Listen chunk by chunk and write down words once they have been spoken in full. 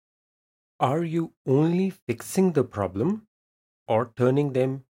Are you only fixing the problem or turning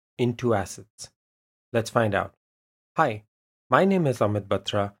them into assets? Let's find out. Hi, my name is Amit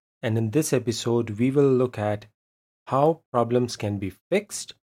Batra, and in this episode, we will look at how problems can be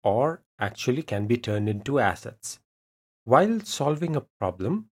fixed or actually can be turned into assets. While solving a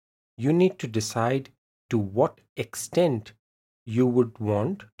problem, you need to decide to what extent you would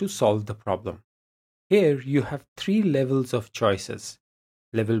want to solve the problem. Here, you have three levels of choices.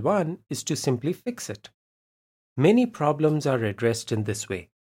 Level 1 is to simply fix it. Many problems are addressed in this way,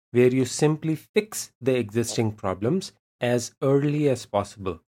 where you simply fix the existing problems as early as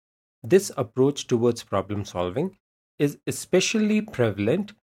possible. This approach towards problem solving is especially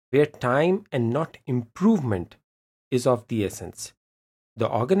prevalent where time and not improvement is of the essence. The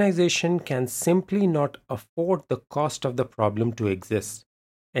organization can simply not afford the cost of the problem to exist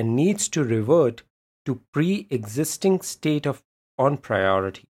and needs to revert to pre-existing state of on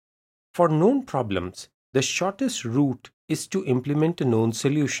priority. For known problems, the shortest route is to implement a known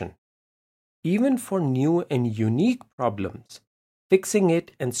solution. Even for new and unique problems, fixing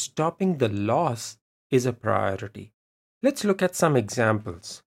it and stopping the loss is a priority. Let's look at some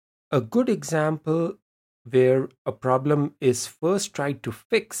examples. A good example where a problem is first tried to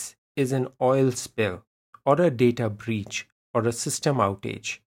fix is an oil spill, or a data breach, or a system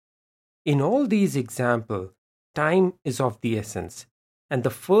outage. In all these examples, time is of the essence, and the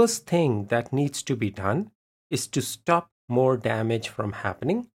first thing that needs to be done is to stop more damage from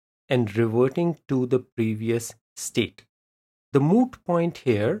happening and reverting to the previous state. The moot point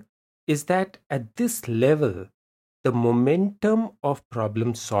here is that at this level, the momentum of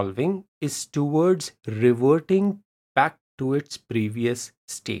problem solving is towards reverting back to its previous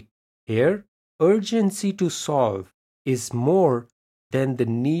state. Here, urgency to solve is more than the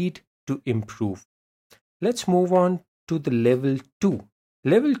need to improve. Let's move on to the level 2.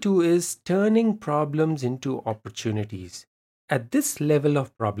 Level 2 is turning problems into opportunities. At this level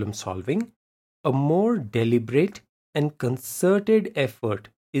of problem solving, a more deliberate and concerted effort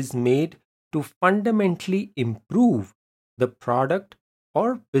is made to fundamentally improve the product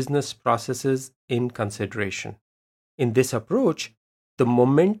or business processes in consideration. In this approach, the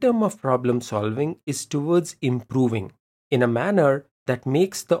momentum of problem solving is towards improving in a manner that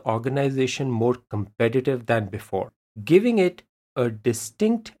makes the organization more competitive than before, giving it a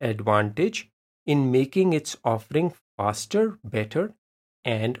distinct advantage in making its offering faster, better,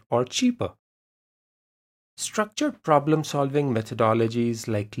 and or cheaper. Structured problem-solving methodologies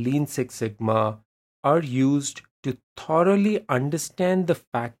like Lean Six Sigma are used to thoroughly understand the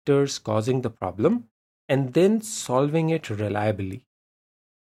factors causing the problem and then solving it reliably.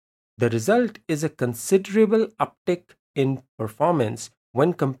 The result is a considerable uptick in performance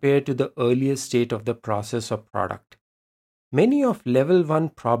when compared to the earlier state of the process or product. Many of level 1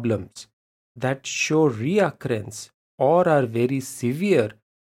 problems that show reoccurrence or are very severe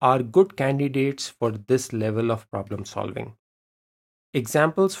are good candidates for this level of problem solving.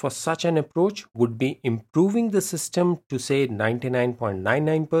 Examples for such an approach would be improving the system to say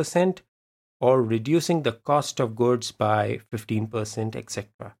 99.99% or reducing the cost of goods by 15%,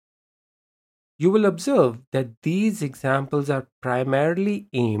 etc. You will observe that these examples are primarily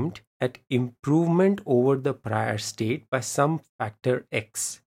aimed at improvement over the prior state by some factor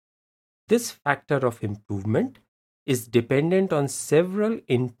X. This factor of improvement is dependent on several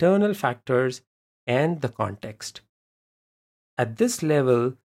internal factors and the context. At this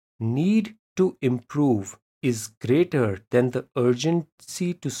level, need to improve is greater than the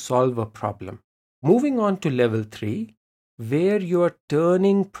urgency to solve a problem. Moving on to level 3, where you are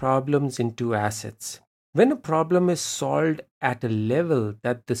turning problems into assets. When a problem is solved at a level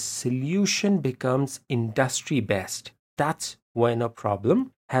that the solution becomes industry best, that's when a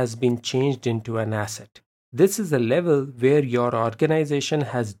problem has been changed into an asset. This is a level where your organization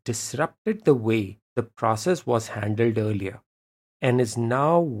has disrupted the way the process was handled earlier and is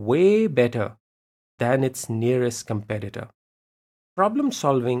now way better than its nearest competitor. Problem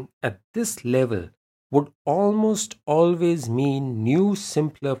solving at this level would almost always mean new,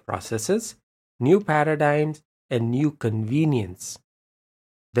 simpler processes, new paradigms, and new convenience.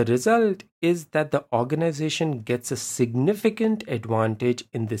 The result is that the organization gets a significant advantage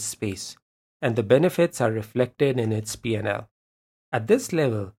in this space, and the benefits are reflected in its P&L. At this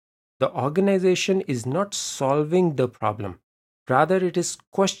level, the organization is not solving the problem. Rather, it is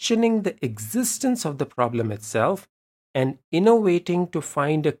questioning the existence of the problem itself and innovating to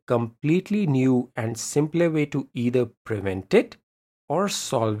find a completely new and simpler way to either prevent it or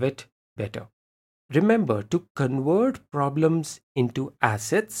solve it better. Remember, to convert problems into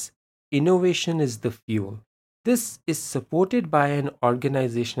assets, innovation is the fuel. This is supported by an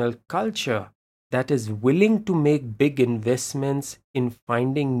organizational culture that is willing to make big investments in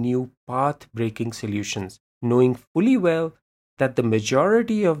finding new path-breaking solutions, knowing fully well that the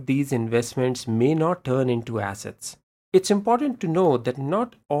majority of these investments may not turn into assets. It's important to know that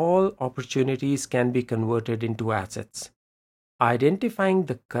not all opportunities can be converted into assets. Identifying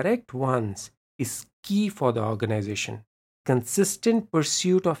the correct ones is key for the organization. Consistent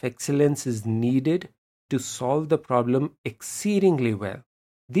pursuit of excellence is needed to solve the problem exceedingly well.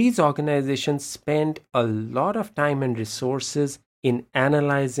 These organizations spend a lot of time and resources in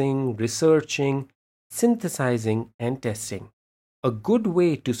analyzing, researching, synthesizing, and testing. A good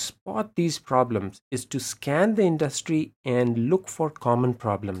way to spot these problems is to scan the industry and look for common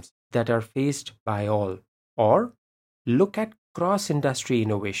problems that are faced by all, or look at cross-industry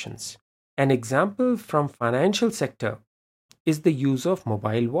innovations. An example from financial sector is the use of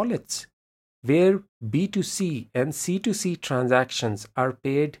mobile wallets, where B2C and C2C transactions are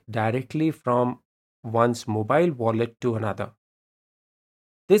paid directly from one's mobile wallet to another.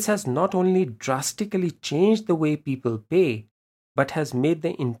 This has not only drastically changed the way people pay, but has made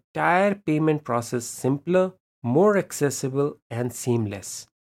the entire payment process simpler, more accessible, and seamless.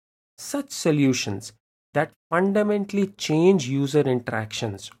 Such solutions that fundamentally change user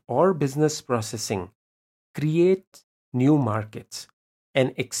interactions or business processing create new markets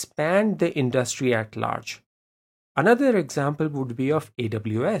and expand the industry at large. Another example would be of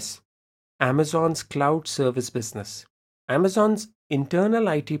AWS, Amazon's cloud service business. Amazon's internal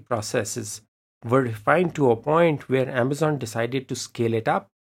IT processes were refined to a point where Amazon decided to scale it up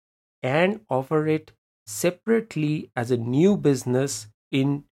and offer it separately as a new business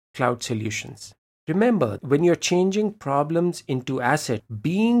in cloud solutions. Remember, when you're changing problems into assets,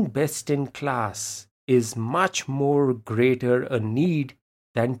 being best in class is much more greater a need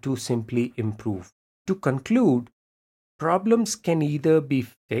than to simply improve. To conclude, problems can either be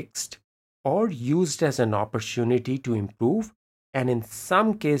fixed or used as an opportunity to improve, and in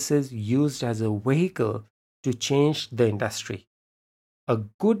some cases used as a vehicle to change the industry. A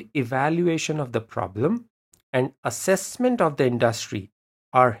good evaluation of the problem and assessment of the industry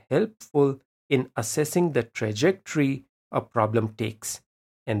are helpful in assessing the trajectory a problem takes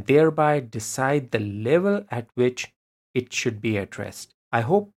and thereby decide the level at which it should be addressed. I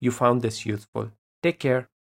hope you found this useful. Take care.